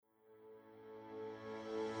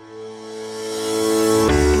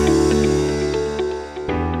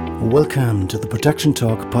Welcome to the Production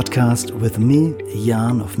Talk podcast with me,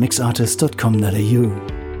 Jan of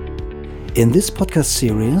mixartist.com.au. In this podcast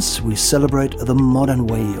series, we celebrate the modern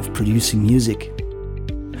way of producing music.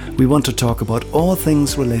 We want to talk about all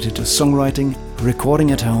things related to songwriting, recording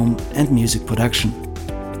at home, and music production.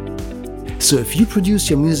 So if you produce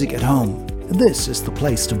your music at home, this is the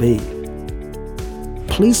place to be.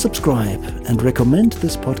 Please subscribe and recommend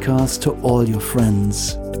this podcast to all your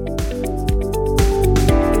friends.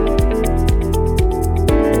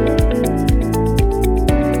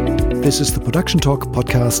 This is the Production Talk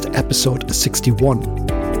podcast, episode 61.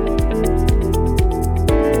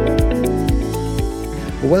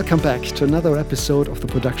 Welcome back to another episode of the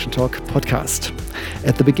Production Talk podcast.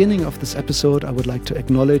 At the beginning of this episode, I would like to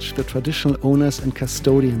acknowledge the traditional owners and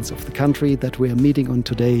custodians of the country that we are meeting on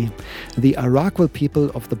today, the Arakwal people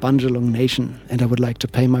of the Bundjalung Nation, and I would like to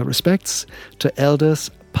pay my respects to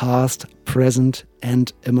elders past, present,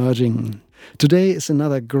 and emerging. Today is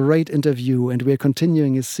another great interview, and we are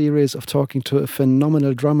continuing a series of talking to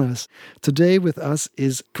phenomenal drummers. Today with us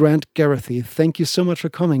is GERATHY. Thank you so much for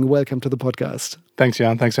coming. Welcome to the podcast. Thanks,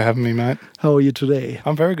 Jan. Thanks for having me, mate. How are you today?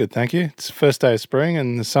 I'm very good, thank you. It's the first day of spring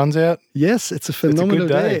and the sun's out. Yes, it's a phenomenal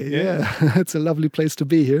day. Yeah. It's a lovely place to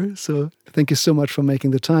be here. So thank you so much for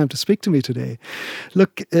making the time to speak to me today.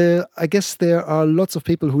 Look, I guess there are lots of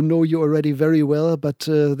people who know you already very well, but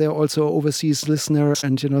there are also overseas listeners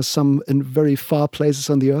and, some in very far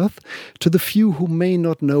places on the earth. To the few who may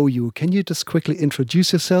not know you, can you just quickly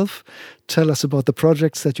introduce yourself? Tell us about the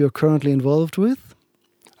projects that you're currently involved with.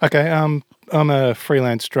 Okay, I'm a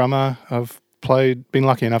freelance drummer. I've been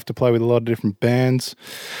lucky enough to play with a lot of different bands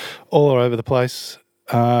all over the place.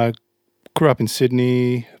 Grew up in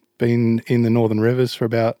Sydney, been in the Northern Rivers for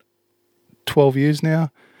about 12 years now,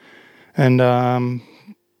 and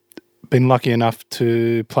been lucky enough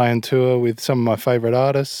to play and tour with some of my favourite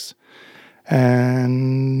artists,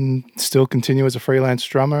 and still continue as a freelance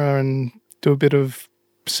drummer and do a bit of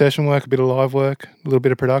session work, a bit of live work, a little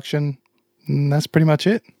bit of production, and that's pretty much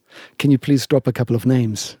it. Can you please drop a couple of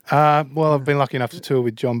names? Well, I've been lucky enough to tour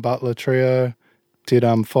with John Butler Trio. Did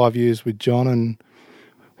 5 years with John, and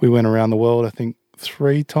we went around the world, I think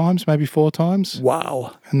 3 times, maybe 4 times.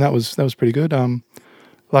 Wow. And that was pretty good.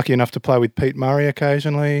 Lucky enough to play with Pete Murray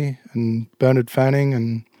occasionally, and Bernard Fanning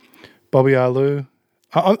and Bobby Arlou.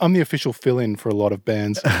 I'm the official fill-in for a lot of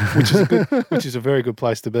bands, which is a very good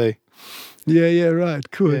place to be. Yeah,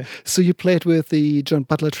 right. Cool. Yeah. So you played with the John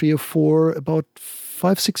Butler Trio for about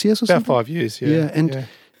 5-6 years or something? About 5 years, yeah. Yeah, and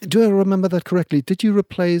do I remember that correctly? Did you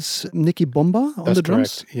replace Nicky Bomba on the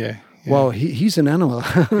drums? Correct. Yeah. Wow, he's an animal.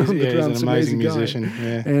 He's an amazing musician.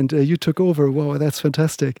 Yeah. And you took over. Wow, that's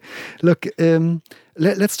fantastic. Look,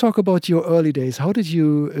 let's talk about your early days. How did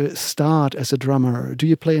you start as a drummer? Do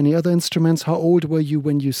you play any other instruments? How old were you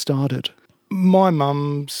when you started? My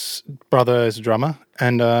mum's brother is a drummer,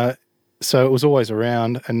 and so it was always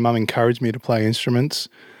around, and Mum encouraged me to play instruments.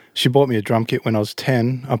 She bought me a drum kit when I was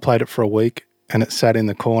 10. I played it for a week, and it sat in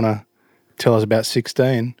the corner till I was about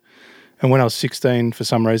 16. And when I was 16, for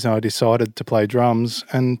some reason, I decided to play drums,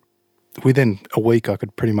 and within a week, I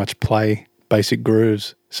could pretty much play basic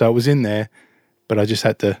grooves. So it was in there, but I just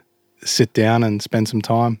had to sit down and spend some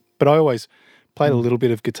time. But I always played a little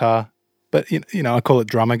bit of guitar, but, I call it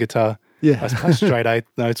drummer guitar. Yeah. I play straight 8th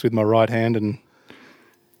notes with my right hand, and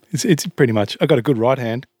it's pretty much, I got a good right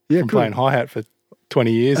hand from playing hi-hat for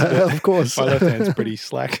 20 years. Of course. My left hand's pretty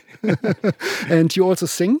slack. And you also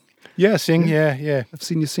sing? Yeah, sing, yeah. I've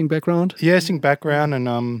seen you sing background. Yeah, sing background, and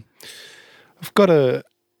I've got a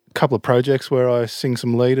couple of projects where I sing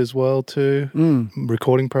some lead as well too,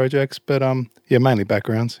 recording projects, but mainly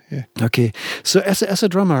backgrounds, yeah. Okay, so as a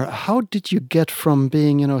drummer, how did you get from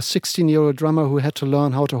being, a 16-year-old drummer who had to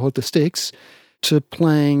learn how to hold the sticks to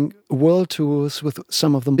playing world tours with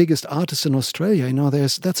some of the biggest artists in Australia?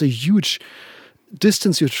 That's a huge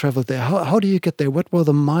distance you traveled there. How do you get there? What were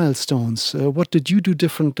the milestones? What did you do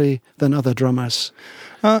differently than other drummers?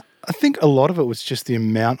 I think a lot of it was just the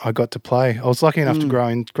amount I got to play. I was lucky enough to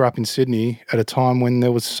grow up in Sydney at a time when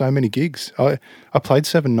there was so many gigs. I played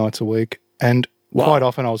 7 nights a week, and quite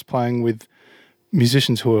often I was playing with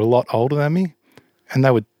musicians who were a lot older than me, and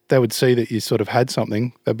they would see that you sort of had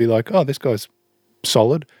something. They'd be like, "Oh, this guy's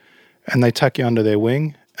solid," and they take you under their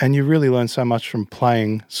wing. And you really learn so much from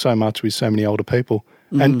playing so much with so many older people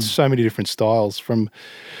and so many different styles, from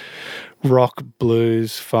rock,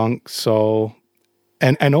 blues, funk, soul.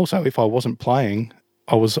 And also, if I wasn't playing,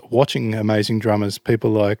 I was watching amazing drummers, people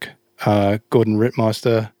like Gordon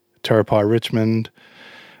Rittmeister, Terapai Richmond.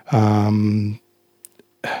 There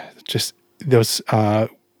was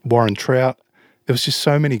Warren Trout. there was just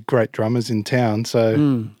so many great drummers in town, so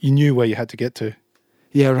you knew where you had to get to.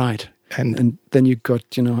 Yeah, right. And then you got,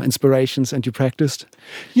 inspirations and you practiced?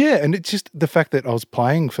 Yeah, and it's just the fact that I was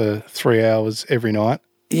playing for 3 hours every night.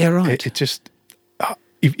 Yeah, right. It just,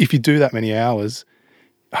 if you do that many hours,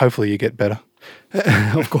 hopefully you get better.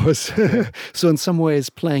 Of course. So in some ways,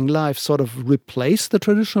 playing live sort of replaced the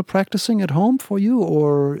traditional practicing at home for you,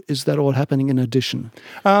 or is that all happening in addition?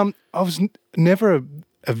 I was never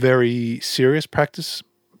a very serious practice,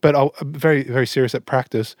 but very, very serious at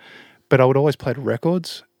practice, but I would always play to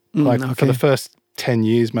records. For the first 10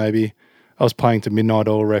 years maybe, I was playing to Midnight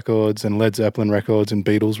Oil records and Led Zeppelin records and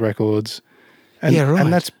Beatles records. And, yeah, right.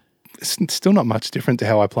 And that's still not much different to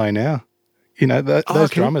how I play now.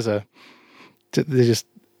 Those drummers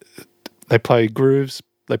they play grooves,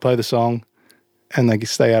 they play the song, and they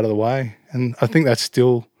stay out of the way. And I think that's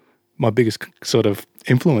still my biggest sort of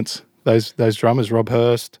influence. Those drummers, Rob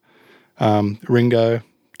Hurst, Ringo,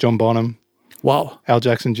 John Bonham, wow, Al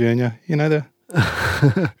Jackson Jr.,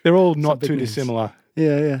 they're all not too dissimilar.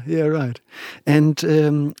 Yeah, right. And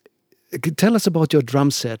tell us about your drum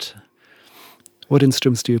set. What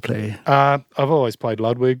instruments do you play? I've always played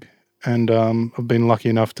Ludwig, and I've been lucky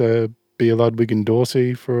enough to be a Ludwig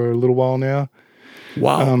endorsee for a little while now.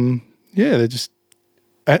 Wow. They're just...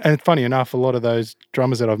 And funny enough, a lot of those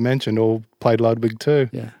drummers that I've mentioned all played Ludwig too.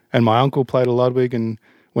 Yeah. And my uncle played a Ludwig, and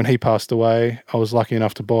when he passed away, I was lucky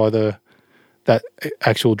enough to buy that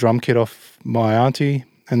actual drum kit off my auntie,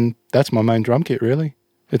 and that's my main drum kit, really.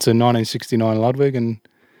 It's a 1969 Ludwig, and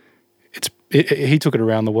he took it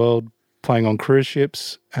around the world playing on cruise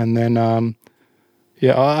ships, and then, I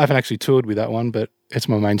haven't actually toured with that one, but it's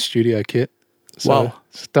my main studio kit. So wow.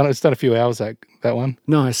 It's done a few hours, that one.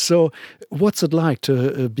 Nice. So what's it like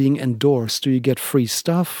to being endorsed? Do you get free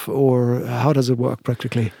stuff, or how does it work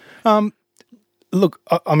practically? Look,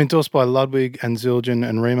 I'm endorsed by Ludwig and Zildjian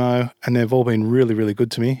and Remo, and they've all been really, really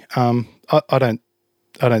good to me. I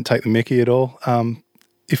don't take the mickey at all.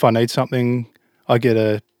 If I need something, I get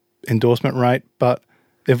a endorsement rate, but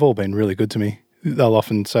they've all been really good to me. They'll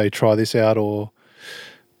often say, try this out,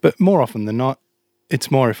 but more often than not,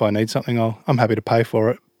 it's more if I need something, I'm happy to pay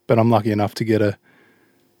for it, but I'm lucky enough to get a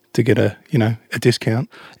discount.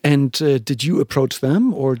 And did you approach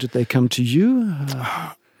them, or did they come to you?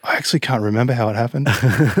 I actually can't remember how it happened.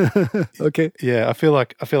 Okay. Yeah, I feel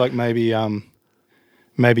like maybe a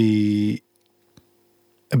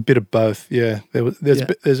bit of both. Yeah,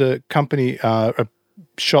 there's a company, a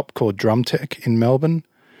shop called Drum Tech in Melbourne,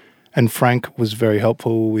 and Frank was very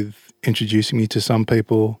helpful with introducing me to some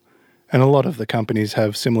people, and a lot of the companies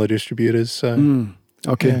have similar distributors. So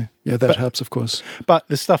okay, yeah, that helps, of course. But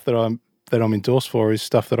the stuff that I'm endorsed for is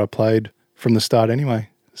stuff that I played from the start anyway.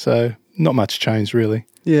 So not much changed really.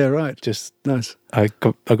 Yeah, right. Just nice. I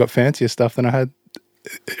got fancier stuff than I had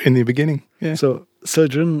in the beginning. Yeah. So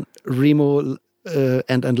Zildjian, Remo,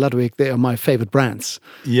 and Ludwig, they are my favorite brands.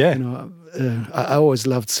 Yeah. I always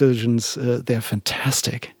loved Zildjian's. They're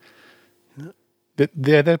fantastic.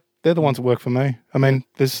 They're the ones that work for me. I mean,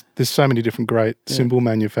 there's so many different great cymbal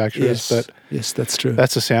manufacturers, but yes, that's true.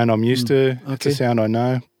 That's a sound I'm used to. Okay. It's a sound I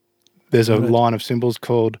know. There's a line of cymbals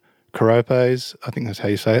called Keropes. I think that's how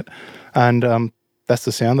you say it, and that's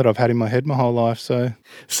the sound that I've had in my head my whole life.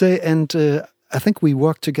 I think we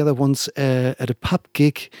worked together once at a pub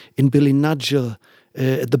gig in Billy-Nudgel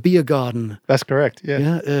at the Beer Garden. That's correct, yeah.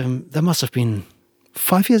 Yeah, that must have been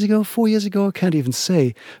 5 years ago, 4 years ago, I can't even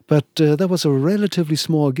say. But that was a relatively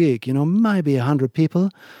small gig, maybe 100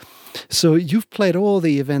 people. So you've played all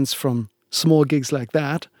the events from small gigs like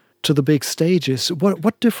that to the big stages.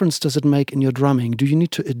 What difference does it make in your drumming? Do you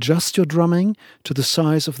need to adjust your drumming to the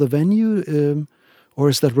size of the venue? Or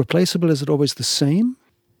is that replaceable? Is it always the same?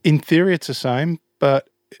 In theory, it's the same, but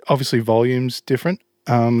obviously volume's different.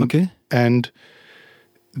 Okay. And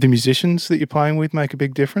the musicians that you're playing with make a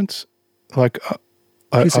big difference.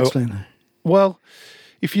 Please explain that. Well,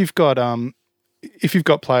 if you've got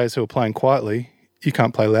players who are playing quietly, you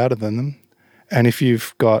can't play louder than them. And if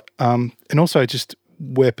you've got and also just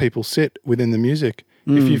where people sit within the music.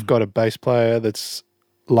 If you've got a bass player that's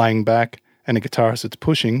laying back and a guitarist that's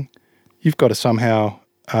pushing, you've got to somehow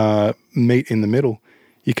meet in the middle.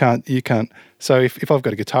 You can't. So if I've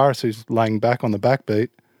got a guitarist who's laying back on the backbeat,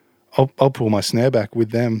 I'll pull my snare back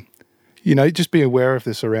with them. Just be aware of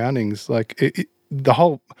the surroundings. I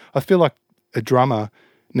feel like a drummer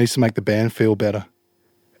needs to make the band feel better,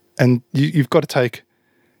 and you've got to take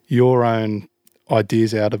your own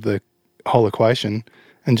ideas out of the whole equation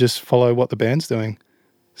and just follow what the band's doing.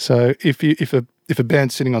 So if a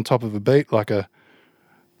band's sitting on top of a beat like an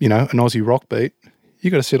Aussie rock beat,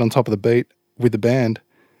 you got to sit on top of the beat with the band.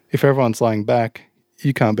 If everyone's laying back,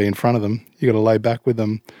 you can't be in front of them. You got to lay back with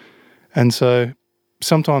them. And so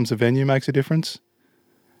sometimes the venue makes a difference.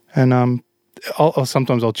 And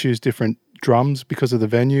sometimes I'll choose different drums because of the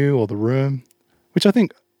venue or the room, which I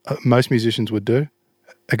think most musicians would do.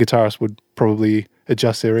 A guitarist would probably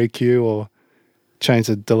adjust their EQ or change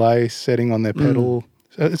the delay setting on their pedal.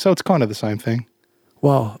 So it's kind of the same thing.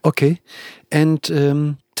 Wow, okay. And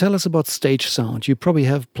tell us about stage sound. You probably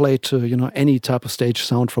have played to, any type of stage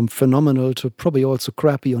sound, from phenomenal to probably also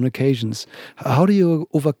crappy on occasions. How do you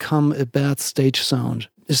overcome a bad stage sound?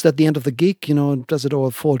 Is that the end of the gig? Does it all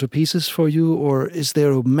fall to pieces for you? Or is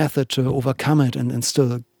there a method to overcome it and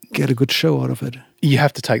still get a good show out of it? You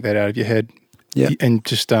have to take that out of your head. Yeah. And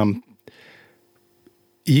just,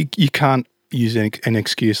 you can't use an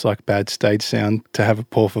excuse like bad stage sound to have a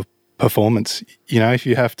poor performance. If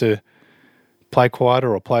you have to play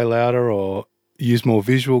quieter or play louder or use more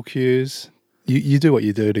visual cues, you do what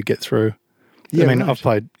you do to get through. Yeah, I mean,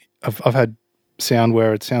 right. I've had sound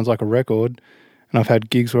where it sounds like a record, and I've had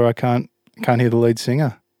gigs where I can't hear the lead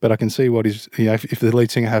singer, but I can see what he's, if the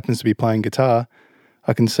lead singer happens to be playing guitar,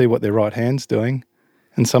 I can see what their right hand's doing.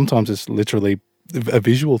 And sometimes it's literally a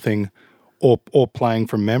visual thing or playing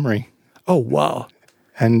from memory. Oh, wow.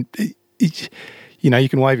 And, you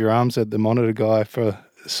can wave your arms at the monitor guy for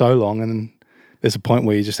so long, and then there's a point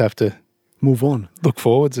where you just have to move on, look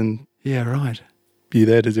forwards, and yeah, right. You're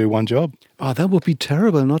there to do one job. Oh, that would be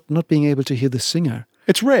terrible, not being able to hear the singer.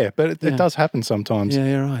 It's rare, but it does happen sometimes. Yeah,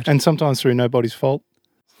 you're right. And sometimes through nobody's fault.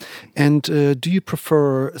 And do you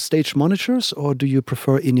prefer stage monitors or do you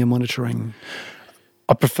prefer in-ear monitoring?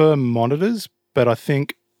 I prefer monitors, but I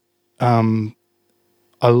think I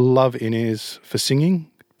love in-ears for singing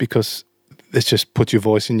because it just puts your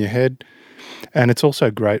voice in your head. And it's also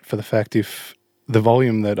great for the fact if the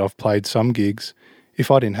volume that I've played some gigs,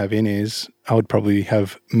 if I didn't have in-ears, I would probably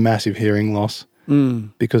have massive hearing loss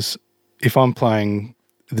because if I'm playing,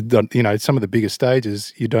 some of the bigger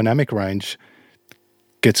stages, your dynamic range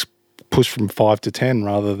gets pushed from 5 to 10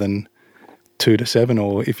 rather than 2 to 7,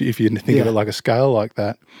 or if you think of it like a scale like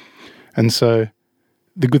that. And so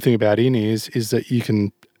the good thing about in-ears is that you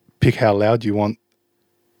can pick how loud you want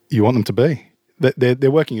them to be.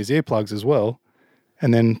 They're working as earplugs as well.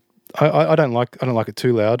 And then I don't like it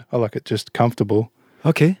too loud. I like it just comfortable.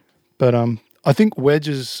 Okay. But I think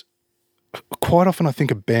wedges, quite often I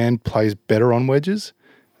think a band plays better on wedges.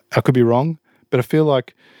 I could be wrong, but I feel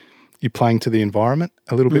like you're playing to the environment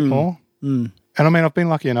a little bit more. And I mean, I've been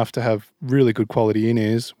lucky enough to have really good quality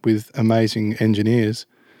in-ears with amazing engineers,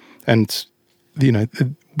 and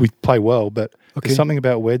we play well. But there's something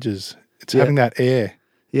about wedges. It's having that air.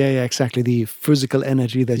 Yeah, exactly. The physical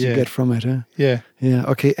energy that you get from it. Huh? Yeah.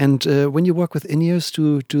 Okay. And when you work with in-ears,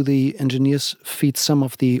 do the engineers feed some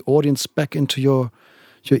of the audience back into your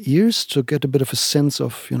ears to get a bit of a sense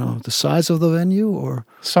of the size of the venue? Or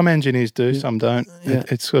some engineers do, some don't.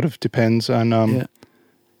 It sort of depends. And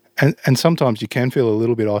and sometimes you can feel a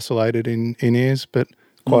little bit isolated in ears, but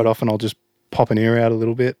quite often I'll just pop an ear out a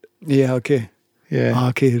little bit. Yeah. Okay. Yeah.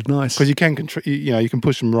 Okay. Nice. Because you can you can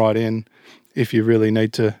push them right in if you really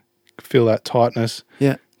need to feel that tightness.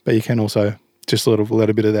 Yeah. But you can also just sort of let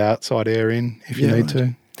a bit of the outside air in if you need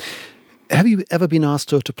to. Have you ever been asked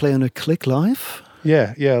to play on a click live?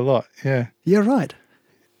 Yeah, a lot. Yeah. Yeah, right.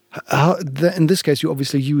 In this case, you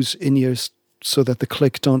obviously use in-ears so that the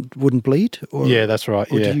click wouldn't bleed? Or, yeah, that's right.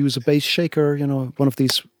 Or do you use a bass shaker, one of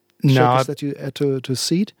these shakers that you add to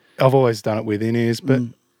seat? I've always done it with in-ears, but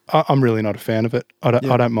I'm really not a fan of it. I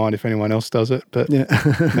don't mind if anyone else does it, but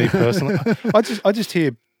me personally, I just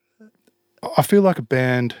hear. I feel like a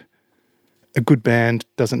good band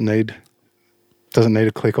doesn't need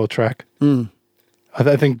a click or track.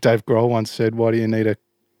 I think Dave Grohl once said, "Why do you need a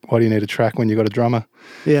track when you got a drummer?"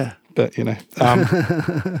 Yeah, but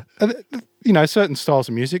certain styles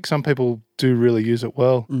of music, some people do really use it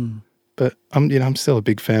well. But I'm still a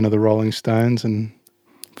big fan of the Rolling Stones and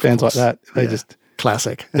bands like that. They just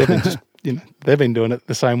classic. They've been doing it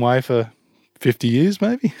the same way for 50 years,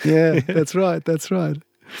 maybe. Yeah, that's right. That's right.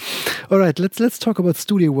 All right, let's talk about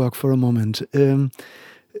studio work for a moment.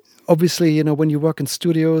 Obviously, when you work in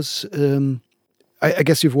studios, I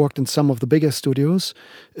guess you've worked in some of the bigger studios.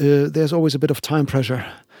 There's always a bit of time pressure.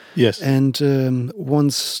 Yes. And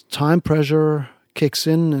once time pressure kicks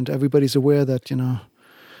in and everybody's aware that,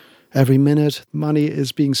 every minute money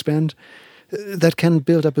is being spent, that can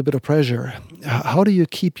build up a bit of pressure. How do you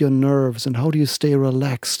keep your nerves and how do you stay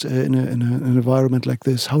relaxed in an environment like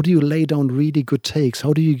this? How do you lay down really good takes?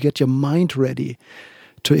 How do you get your mind ready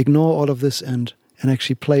to ignore all of this and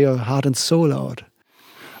actually play your heart and soul out?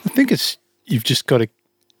 I think you've just got to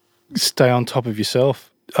stay on top of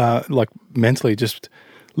yourself. like mentally, just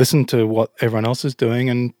listen to what everyone else is doing,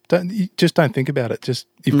 and don't think about it.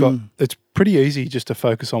 It's pretty easy just to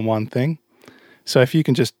focus on one thing. So if you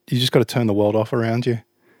just got to turn the world off around you,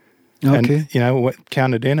 Okay. and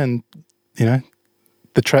count it in, and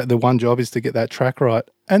the one job is to get that track right.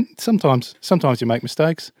 And sometimes you make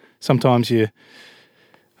mistakes. Sometimes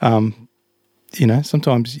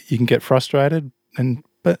sometimes you can get frustrated,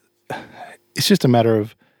 but it's just a matter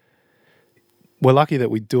of, we're lucky that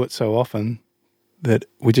we do it so often that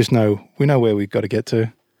we know where we've got to get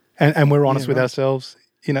to, and we're honest with ourselves.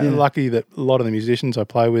 Lucky that a lot of the musicians I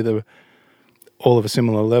play with are all of a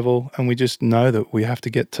similar level, and we just know that we have to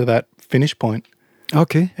get to that finish point.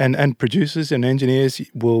 Okay. And producers and engineers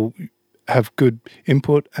will have good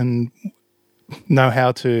input and know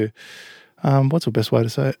how to, what's the best way to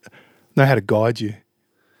say it? Know how to guide you.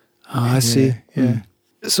 I see. Yeah.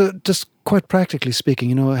 So just quite practically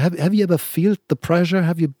speaking, have you ever felt the pressure?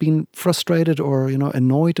 Have you been frustrated or,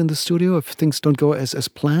 annoyed in the studio if things don't go as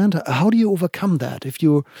planned? How do you overcome that? If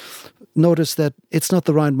you notice that it's not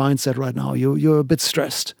the right mindset right now, you're a bit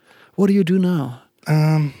stressed, what do you do now?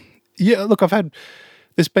 Yeah, look,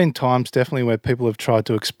 there's been times definitely where people have tried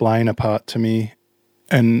to explain a part to me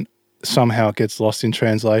and somehow it gets lost in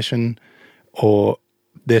translation, or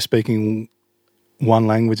they're speaking one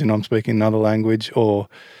language and I'm speaking another language,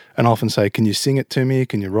 and I often say, can you sing it to me?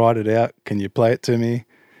 Can you write it out? Can you play it to me?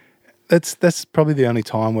 That's probably the only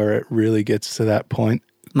time where it really gets to that point,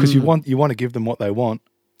 because you want to give them what they want,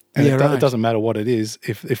 and it doesn't matter what it is.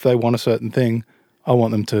 If they want a certain thing, I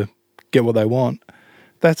want them to get what they want.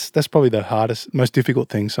 That's probably the hardest, most difficult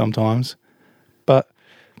thing sometimes, but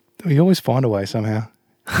you always find a way somehow.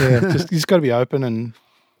 Yeah, you just got to be open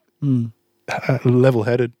and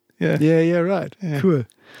level-headed. Yeah, right. Yeah. Cool.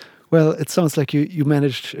 Well, it sounds like you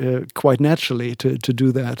managed quite naturally to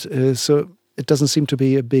do that. So it doesn't seem to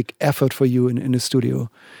be a big effort for you in a studio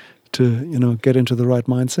to get into the right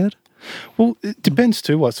mindset. Well, it depends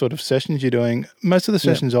too what sort of sessions you're doing. Most of the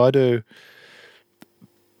sessions I do,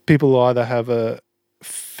 people either have a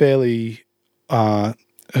fairly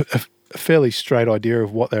straight idea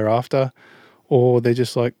of what they're after, or they're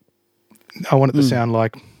just like, I want it to sound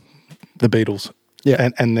like the Beatles. Yeah,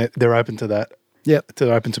 and they're open to that. Yeah,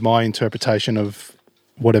 they're open to my interpretation of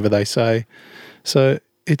whatever they say. So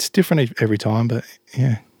it's different every time, but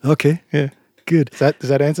yeah. Okay. Yeah. Good. Does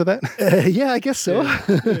that answer that? Yeah, I guess so.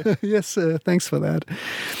 Yeah. Yes, thanks for that.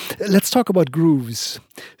 Let's talk about grooves.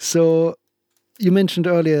 So you mentioned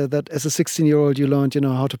earlier that as a 16-year-old you learned,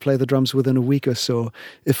 how to play the drums within a week or so.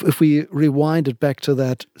 If we rewind it back to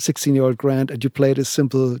that 16-year-old Grant and you played a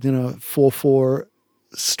simple, 4/4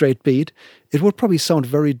 straight beat, it would probably sound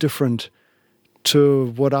very different to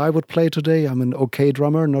what I would play today. I'm an okay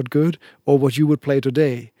drummer, not good, or what you would play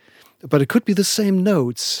today. But it could be the same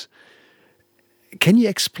notes. Can you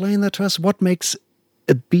explain that to us? What makes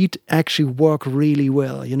a beat actually work really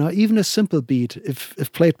well? Even a simple beat,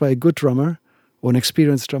 if played by a good drummer or an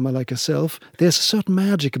experienced drummer like yourself, there's a certain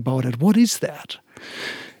magic about it. What is that?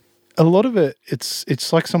 A lot of it,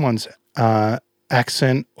 it's like someone's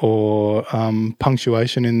accent or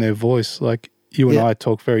punctuation in their voice. Like you and I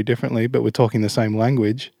talk very differently, but we're talking the same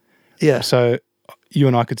language. Yeah. So you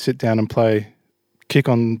and I could sit down and play kick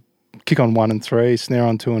on 1 and 3, snare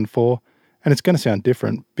on 2 and 4, and it's going to sound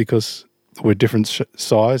different because we're different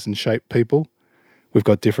size and shape people. We've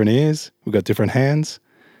got different ears. We've got different hands.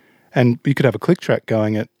 And you could have a click track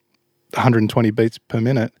going at 120 beats per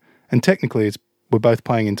minute, and technically we're both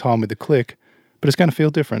playing in time with the click, but it's going to feel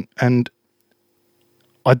different. And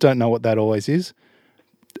I don't know what that always is.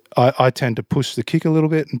 I tend to push the kick a little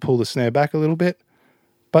bit and pull the snare back a little bit,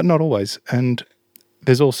 but not always. And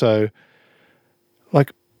there's also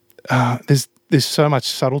there's so much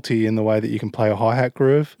subtlety in the way that you can play a hi-hat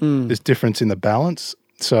groove. There's difference in the balance.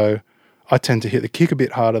 So I tend to hit the kick a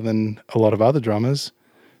bit harder than a lot of other drummers.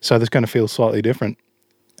 So that's going to feel slightly different.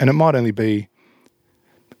 And it might only be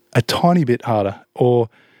a tiny bit harder, or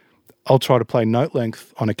I'll try to play note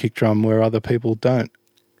length on a kick drum where other people don't.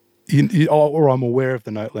 Or I'm aware of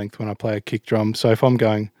the note length when I play a kick drum. So if I'm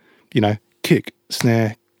going, kick,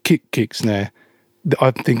 snare, kick, snare,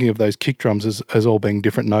 I'm thinking of those kick drums as all being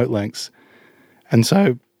different note lengths. And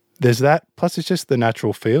so there's that. Plus it's just the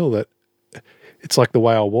natural feel that it's like the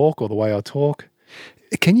way I walk or the way I talk.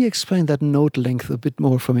 Can you explain that note length a bit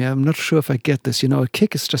more for me? I'm not sure if I get this. A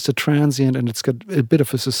kick is just a transient and it's got a bit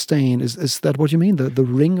of a sustain. Is that what you mean, the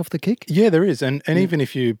ring of the kick? Yeah, there is. And even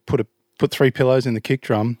if you put 3 pillows in the kick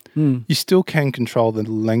drum, you still can control the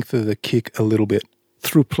length of the kick a little bit.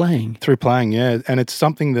 Through playing? Through playing, yeah. And it's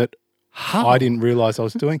something that How? I didn't realise I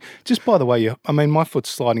was doing. Just by the way, my foot's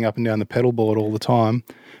sliding up and down the pedal board all the time,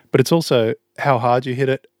 but it's also how hard you hit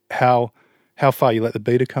it, how far you let the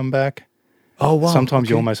beater come back. Oh, wow. Sometimes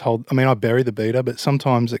you almost hold. I bury the beater, but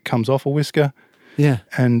sometimes it comes off a whisker. Yeah.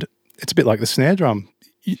 And it's a bit like the snare drum.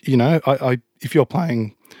 If you're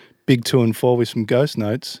playing big 2 and 4 with some ghost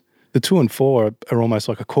notes, the 2 and 4 are almost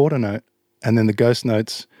like a quarter note, and then the ghost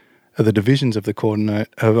notes are the divisions of the quarter note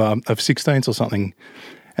of sixteenths or something.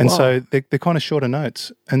 And so they're kind of shorter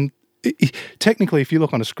notes. And technically, if you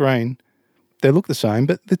look on a screen, they look the same,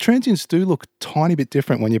 but the transients do look a tiny bit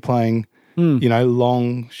different when you're playing,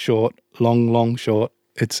 long, short, long, short.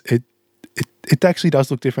 It actually does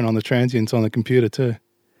look different on the transients on the computer too.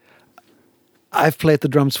 I've played the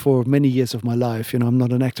drums for many years of my life. I'm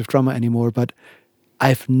not an active drummer anymore, but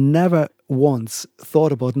I've never once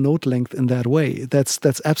thought about note length in that way. That's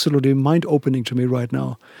absolutely mind-opening to me right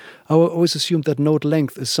now. I always assumed that note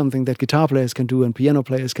length is something that guitar players can do and piano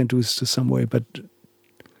players can do to some way, but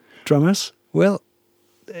drummers, well,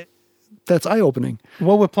 that's eye-opening.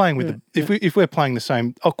 Well, we're playing with if we're playing the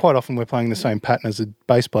same. Quite often we're playing the same pattern as a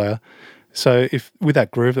bass player. So if with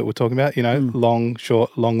that groove that we're talking about, long,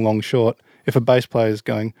 short, long, short. If a bass player is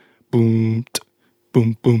going boom,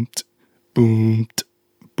 boom, boom, boom,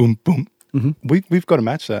 boom, boom, we've got to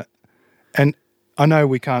match that. And I know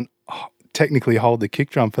we can't technically hold the kick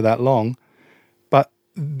drum for that long, but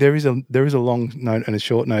there is a long note and a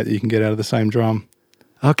short note that you can get out of the same drum.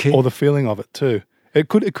 Okay. Or the feeling of it too. It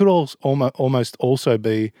could almost also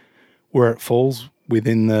be where it falls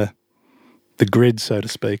within the grid, so to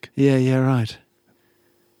speak. Yeah, right.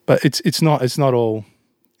 But it's not all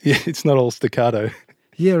staccato.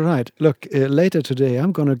 Yeah, right. Look, later today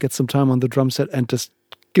I'm going to get some time on the drum set and just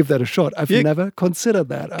give that a shot. I've never considered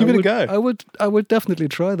that. Give it a go. I would definitely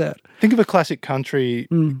try that. Think of a classic country,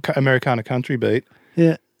 Americana country beat.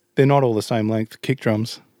 Yeah. They're not all the same length kick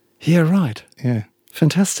drums. Yeah, right. Yeah.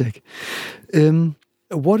 Fantastic.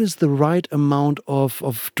 What is the right amount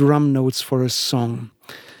of drum notes for a song?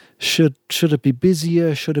 Should it be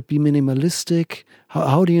busier? Should it be minimalistic?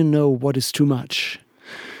 How do you know what is too much?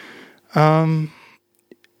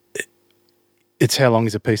 It's how long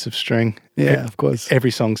is a piece of string. Yeah, of course.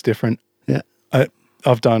 Every song's different. Yeah.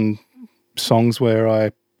 I've done songs where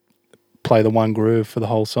I play the one groove for the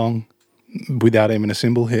whole song without even a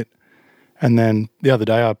cymbal hit. And then the other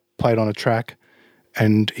day I played on a track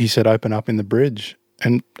and he said open up in the bridge.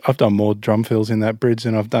 And I've done more drum fills in that bridge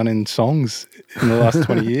than I've done in songs in the last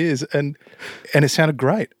 20 years. And it sounded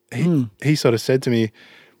great. He sort of said to me,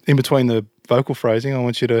 in between the vocal phrasing, I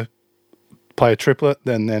want you to play a triplet,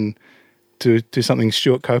 then to do something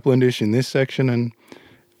Stuart Copelandish in this section. And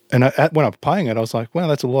when I was playing it, I was like, wow,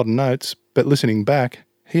 that's a lot of notes. But listening back,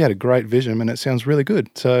 he had a great vision and it sounds really good.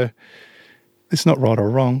 So it's not right or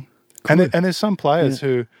wrong. Cool. And there's some players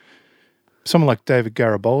who, someone like David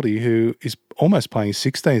Garibaldi, who is almost playing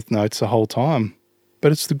 16th notes the whole time,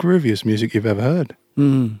 but it's the grooviest music you've ever heard.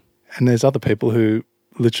 And there's other people who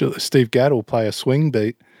literally, Steve Gadd will play a swing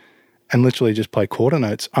beat and literally just play quarter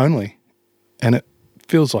notes only. And it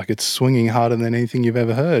feels like it's swinging harder than anything you've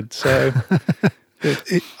ever heard. So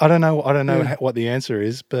I don't know what the answer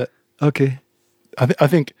is, but okay, I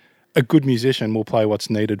think a good musician will play what's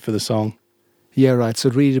needed for the song. Yeah, right. So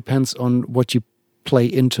it really depends on what you play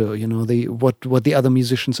into, what the other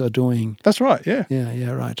musicians are doing. That's right. Yeah.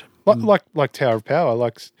 Yeah, right. Like Tower of Power,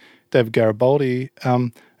 like David Garibaldi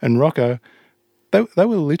and Rocco, they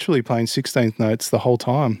were literally playing 16th notes the whole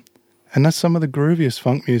time, and that's some of the grooviest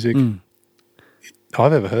funk music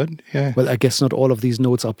I've ever heard. Yeah. Well, I guess not all of these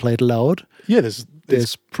notes are played loud. Yeah,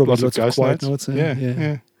 there's probably lots of quiet notes.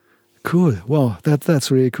 Yeah. Cool. Wow,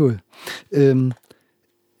 that's really cool.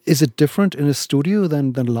 Is it different in a studio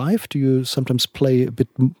than live? Do you sometimes play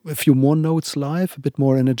a few more notes live, a bit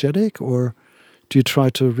more energetic, or do you try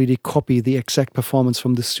to really copy the exact performance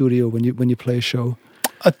from the studio when you play a show?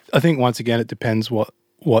 I think once again it depends what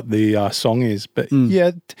the song is, but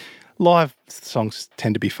live songs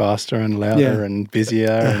tend to be faster and louder and busier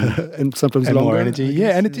and sometimes and longer, more energy.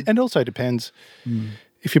 Yeah, and it also depends.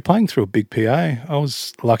 If you're playing through a big PA, I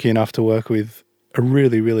was lucky enough to work with a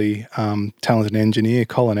really, really talented engineer,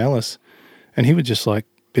 Colin Ellis, and he would just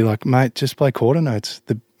be like, mate, just play quarter notes.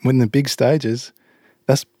 When the big stages,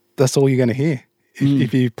 that's all you're going to hear.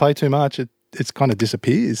 If you play too much, it kind of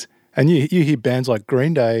disappears. And you hear bands like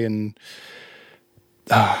Green Day and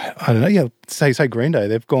I don't know, say Green Day,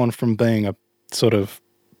 they've gone from being a sort of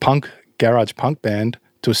garage punk band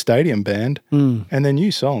to a stadium band, and their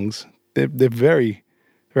new songs, they're very,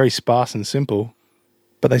 very sparse and simple,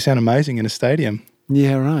 but they sound amazing in a stadium.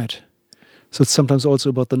 Yeah, right. So it's sometimes also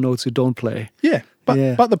about the notes you don't play. Yeah,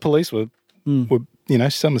 but the Police were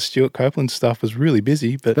some of Stuart Copeland's stuff was really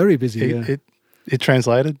busy, but very busy. It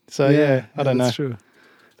translated. So I don't know. That's true.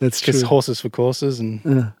 That's true. It's horses for courses,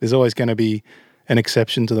 and there's always going to be an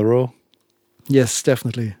exception to the rule. Yes,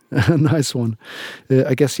 definitely. Nice one.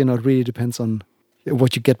 I guess, it really depends on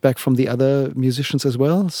what you get back from the other musicians as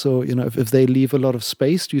well. So, if they leave a lot of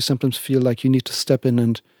space, do you sometimes feel like you need to step in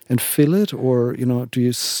and fill it? Or, do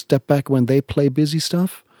you step back when they play busy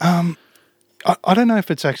stuff? I don't know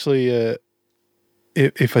if it's actually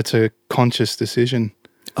if it's a conscious decision.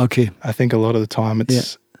 Okay. I think a lot of the time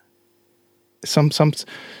it's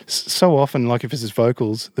so often, like if it's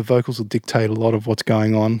vocals, the vocals will dictate a lot of what's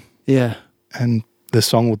going on. Yeah. And the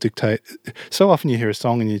song will dictate. So often you hear a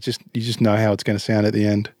song and you just know how it's going to sound at the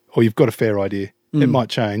end, or you've got a fair idea. It might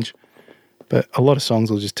change, but a lot of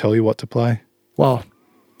songs will just tell you what to play. Wow.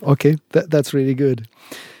 Okay, that's really good.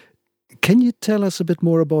 Can you tell us a bit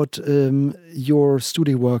more about your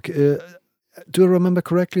studio work? Do I remember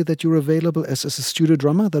correctly that you're available as a studio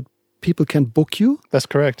drummer, that people can book you? That's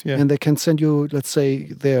correct, yeah. And they can send you, let's say,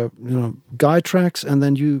 their guide tracks, and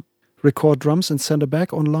then you record drums and send it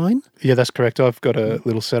back online? Yeah, that's correct. I've got a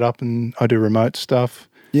little setup and I do remote stuff.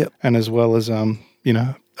 Yeah. And as well as, I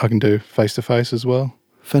can do face-to-face as well.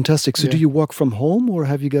 Fantastic. So do you work from home, or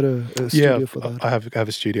have you got a studio for that? I have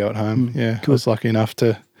a studio at home. Yeah, cool. I was lucky enough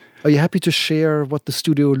to. Are you happy to share what the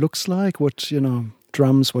studio looks like? What,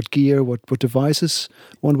 drums, what gear, what devices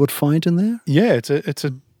one would find in there? Yeah, it's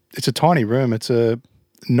a tiny room. It's a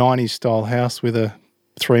 90s style house with a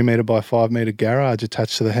 3 meter by 5 meter garage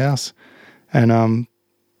attached to the house, and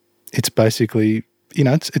it's basically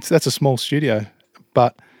that's a small studio,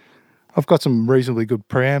 but I've got some reasonably good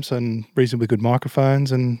preamps and reasonably good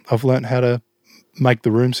microphones, and I've learnt how to make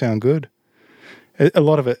the room sound good. A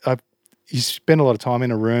lot of it, you spend a lot of time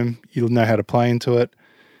in a room, you'll know how to play into it,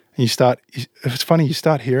 and it's funny, you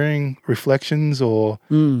start hearing reflections or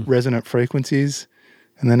resonant frequencies,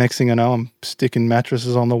 and the next thing I know, I'm sticking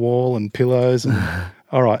mattresses on the wall and pillows, and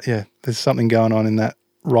all right, yeah, there's something going on in that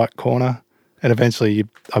right corner, and eventually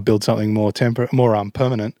I build something more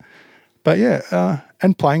permanent. But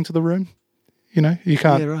and playing to the room, you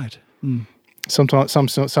can't. Yeah, right. Sometimes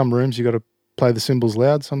some rooms you got to play the cymbals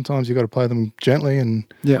loud. Sometimes you got to play them gently,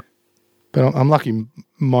 and But I'm lucky.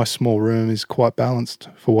 My small room is quite balanced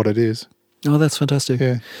for what it is. Oh, that's fantastic.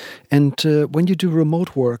 Yeah. And when you do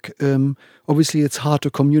remote work, obviously it's hard to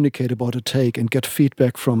communicate about a take and get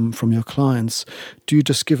feedback from your clients. Do you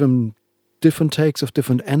just give them different takes of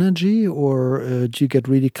different energy, or do you get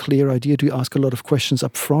really clear idea? Do you ask a lot of questions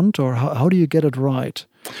up front, or how do you get it right?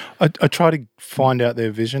 I try to find out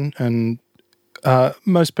their vision, and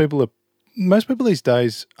most people these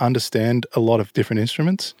days understand a lot of different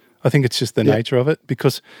instruments. I think it's just the nature of it,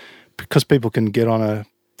 because people can get on a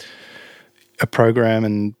program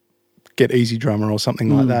and get Easy Drummer or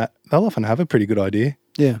something like that. They'll often have a pretty good idea.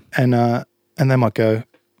 Yeah. And they might go,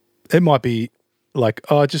 it might be like,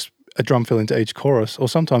 just a drum fill into each chorus, or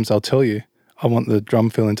sometimes they'll tell you, I want the drum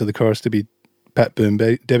fill into the chorus to be Pat Boone,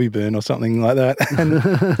 Debbie Boone or something like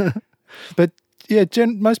that. But yeah,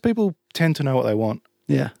 most people tend to know what they want.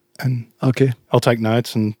 Yeah. And okay, I'll take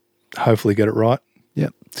notes and hopefully get it right. Yeah.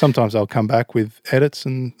 Sometimes I'll come back with edits,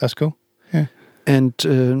 and that's cool. Yeah. And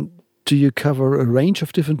do you cover a range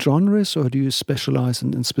of different genres, or do you specialize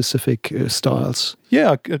in specific styles?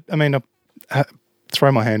 Yeah, I mean, I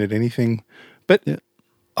throw my hand at anything, but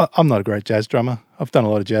I'm not a great jazz drummer. I've done a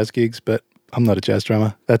lot of jazz gigs, but I'm not a jazz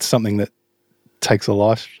drummer. That's something that takes a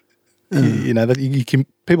life. That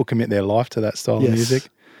people commit their life to that style of music,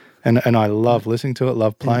 and I love listening to it,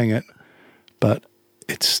 love playing it, but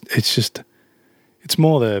it's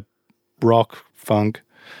more the rock, funk,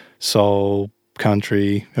 soul,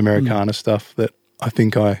 country, Americana stuff that I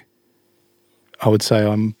think I would say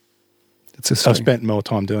I've spent more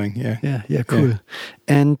time doing. Yeah, cool. Yeah.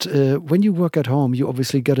 And when you work at home, you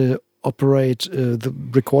obviously got to operate the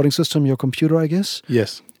recording system, your computer, I guess.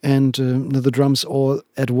 Yes. And the drums all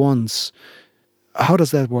at once. How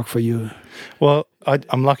does that work for you? Well,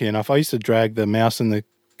 I'm lucky enough. I used to drag the mouse and the,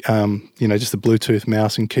 just the Bluetooth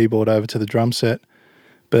mouse and keyboard over to the drum set,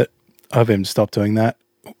 but I've even stopped doing that.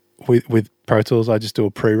 With Pro Tools, I just do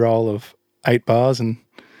a pre-roll of 8 bars and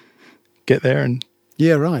get there and...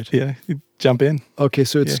 Yeah, right. Yeah, you jump in. Okay,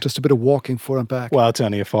 so it's just a bit of walking forward and back. Well, it's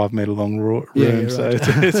only a 5 meter long room, so right.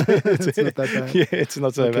 It's not that bad. Yeah, it's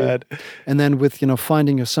not so bad. And then with,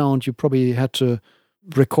 finding your sound, you probably had to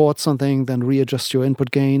record something, then readjust your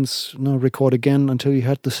input gains, record again until you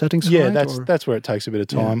had the settings right? Yeah, that's where it takes a bit of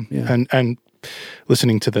time. Yeah. And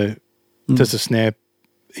listening to does the snare,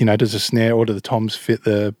 does the snare or do the toms fit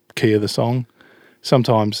the key of the song.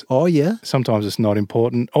 Sometimes it's not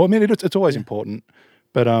important. Oh, I mean, it's always important.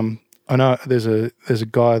 But I know there's a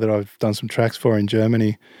guy that I've done some tracks for in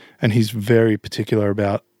Germany, and he's very particular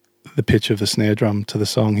about the pitch of the snare drum to the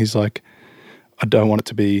song. He's like, I don't want it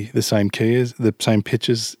to be the same key as the same pitch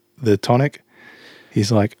as the tonic.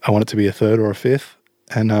 He's like, I want it to be a third or a fifth,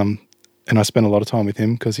 and I spend a lot of time with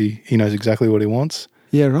him because he knows exactly what he wants.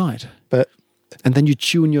 Yeah, right. And then you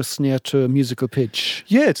tune your snare to a musical pitch.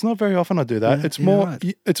 Yeah, it's not very often I do that. Yeah,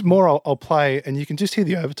 it's more I'll play and you can just hear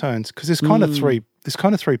the overtones because there's kind of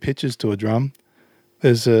three pitches to a drum.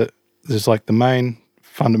 There's like the main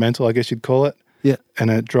fundamental, I guess you'd call it. Yeah. And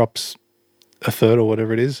it drops a third or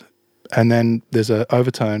whatever it is. And then there's an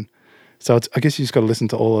overtone. So I guess you just got to listen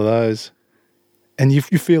to all of those. And you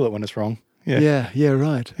feel it when it's wrong. Yeah. Yeah,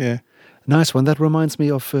 right. Yeah. Nice one. That reminds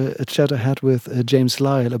me of a chat I had with James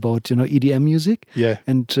Lyle about, EDM music. Yeah.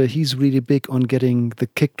 And he's really big on getting the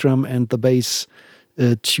kick drum and the bass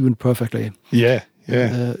tuned perfectly. Yeah.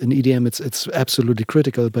 In EDM, it's absolutely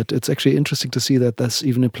critical, but it's actually interesting to see that this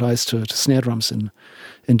even applies to snare drums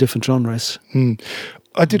in different genres.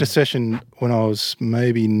 I did a session when I was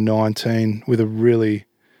maybe 19 with a really,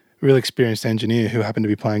 really experienced engineer who happened to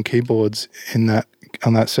be playing keyboards on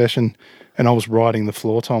that session, and I was writing the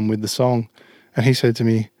floor tom with the song, and he said to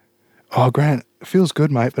me, "Oh, Grant, it feels good,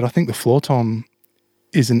 mate, but I think the floor tom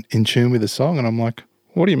isn't in tune with the song." And I'm like,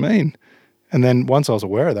 "What do you mean?" And then once I was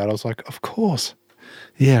aware of that, I was like, "Of course."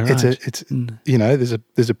 Yeah, right. It's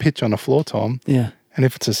there's a pitch on a floor tom. Yeah. And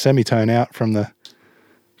if it's a semitone out from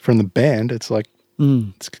the band, it's like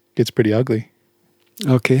it gets pretty ugly.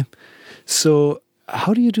 Okay. So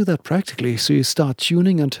how do you do that practically? So you start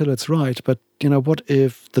tuning until it's right, but what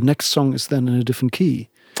if the next song is then in a different key?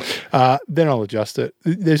 Then I'll adjust it.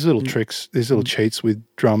 There's little tricks, there's little cheats with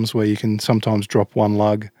drums where you can sometimes drop one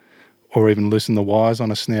lug or even loosen the wires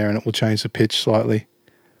on a snare and it will change the pitch slightly.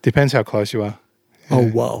 Depends how close you are. Yeah.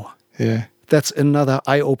 Oh, wow. Yeah. That's another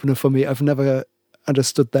eye-opener for me. I've never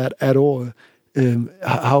understood that at all,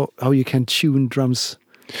 how you can tune drums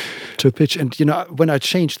to a pitch. And, when I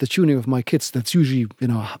change the tuning of my kits, that's usually,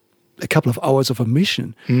 a couple of hours of a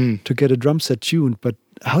mission to get a drum set tuned. But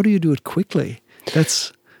how do you do it quickly?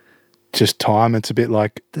 That's just time. It's a bit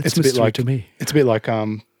like to me. It's a bit like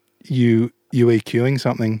you EQing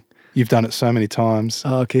something. You've done it so many times.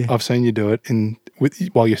 Oh, okay. I've seen you do it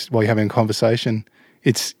while you're having a conversation.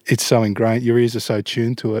 It's so ingrained. Your ears are so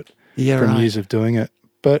tuned to it from years of doing it.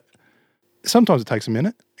 But sometimes it takes a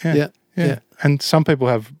minute. Yeah. And some people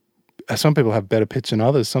have better pitch than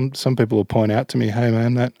others. Some people will point out to me, "Hey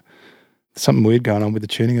man, that something weird going on with the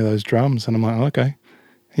tuning of those drums," and I'm like, "Okay."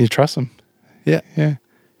 And you trust them.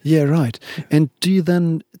 Yeah, right. And do you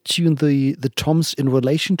then tune the toms in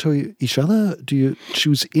relation to each other? Do you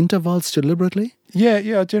choose intervals deliberately?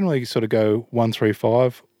 Yeah. I generally sort of go 1, 3,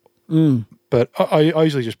 5. But I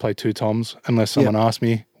usually just play 2 toms unless someone asks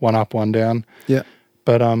me, 1 up, 1 down. Yeah.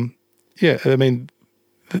 But I mean,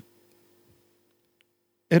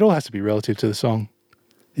 it all has to be relative to the song.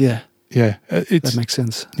 Yeah. Yeah. That makes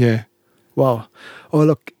sense. Yeah. Wow. Oh,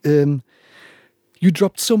 look, you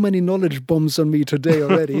dropped so many knowledge bombs on me today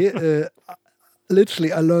already.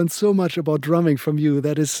 Literally, I learned so much about drumming from you.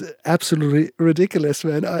 That is absolutely ridiculous,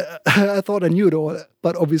 man. I thought I knew it all,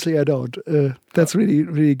 but obviously I don't. That's really,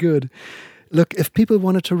 really good. Look, if people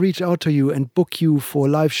wanted to reach out to you and book you for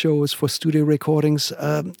live shows, for studio recordings,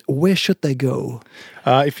 where should they go?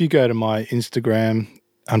 If you go to my Instagram,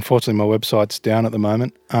 unfortunately my website's down at the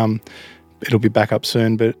moment. It'll be back up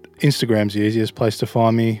soon, but Instagram's the easiest place to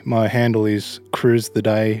find me. My handle is Cruise the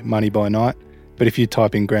Day, Money by Night. But if you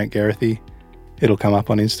type in Grant GERATHY, it'll come up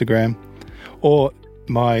on Instagram. Or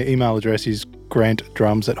my email address is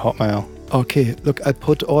grantdrums@hotmail.com. Okay, look, I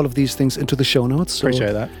put all of these things into the show notes. So,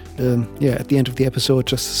 appreciate that. At the end of the episode,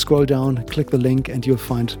 just scroll down, click the link, and you'll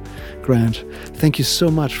find Grant. Thank you so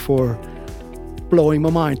much for blowing my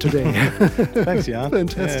mind today. Thanks, Jan.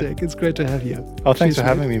 Fantastic. Yeah. It's great to have you. Oh, thanks for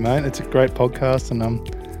having me, mate. It's a great podcast, and I'm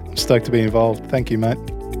stoked to be involved. Thank you, mate.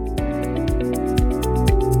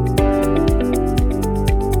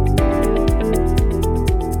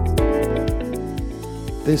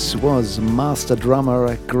 This was master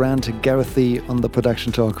drummer Grant GERATHY on the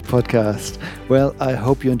Production Talk podcast. Well, I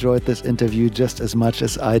hope you enjoyed this interview just as much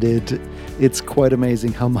as I did. It's quite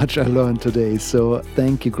amazing how much I learned today. So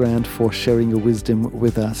thank you, Grant, for sharing your wisdom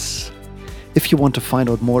with us. If you want to find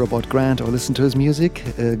out more about Grant or listen to his music,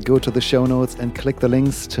 go to the show notes and click the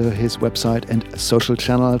links to his website and social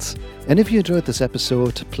channels. And if you enjoyed this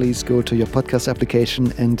episode, please go to your podcast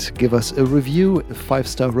application and give us a review. A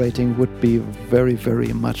 5-star rating would be very,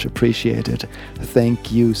 very much appreciated.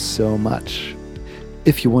 Thank you so much.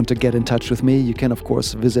 If you want to get in touch with me, you can of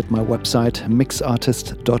course visit my website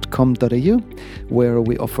mixartist.com.au, where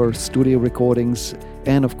we offer studio recordings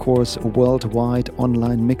and of course worldwide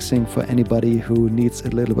online mixing for anybody who needs a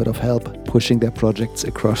little bit of help pushing their projects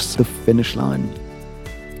across the finish line.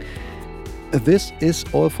 This is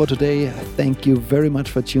all for today. Thank you very much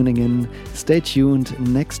for tuning in. Stay tuned.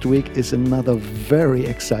 Next week is another very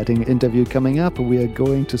exciting interview coming up. We are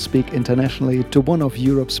going to speak internationally to one of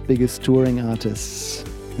Europe's biggest touring artists.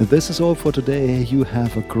 This is all for today. You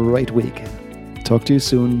have a great week. Talk to you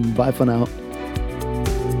soon. Bye for now.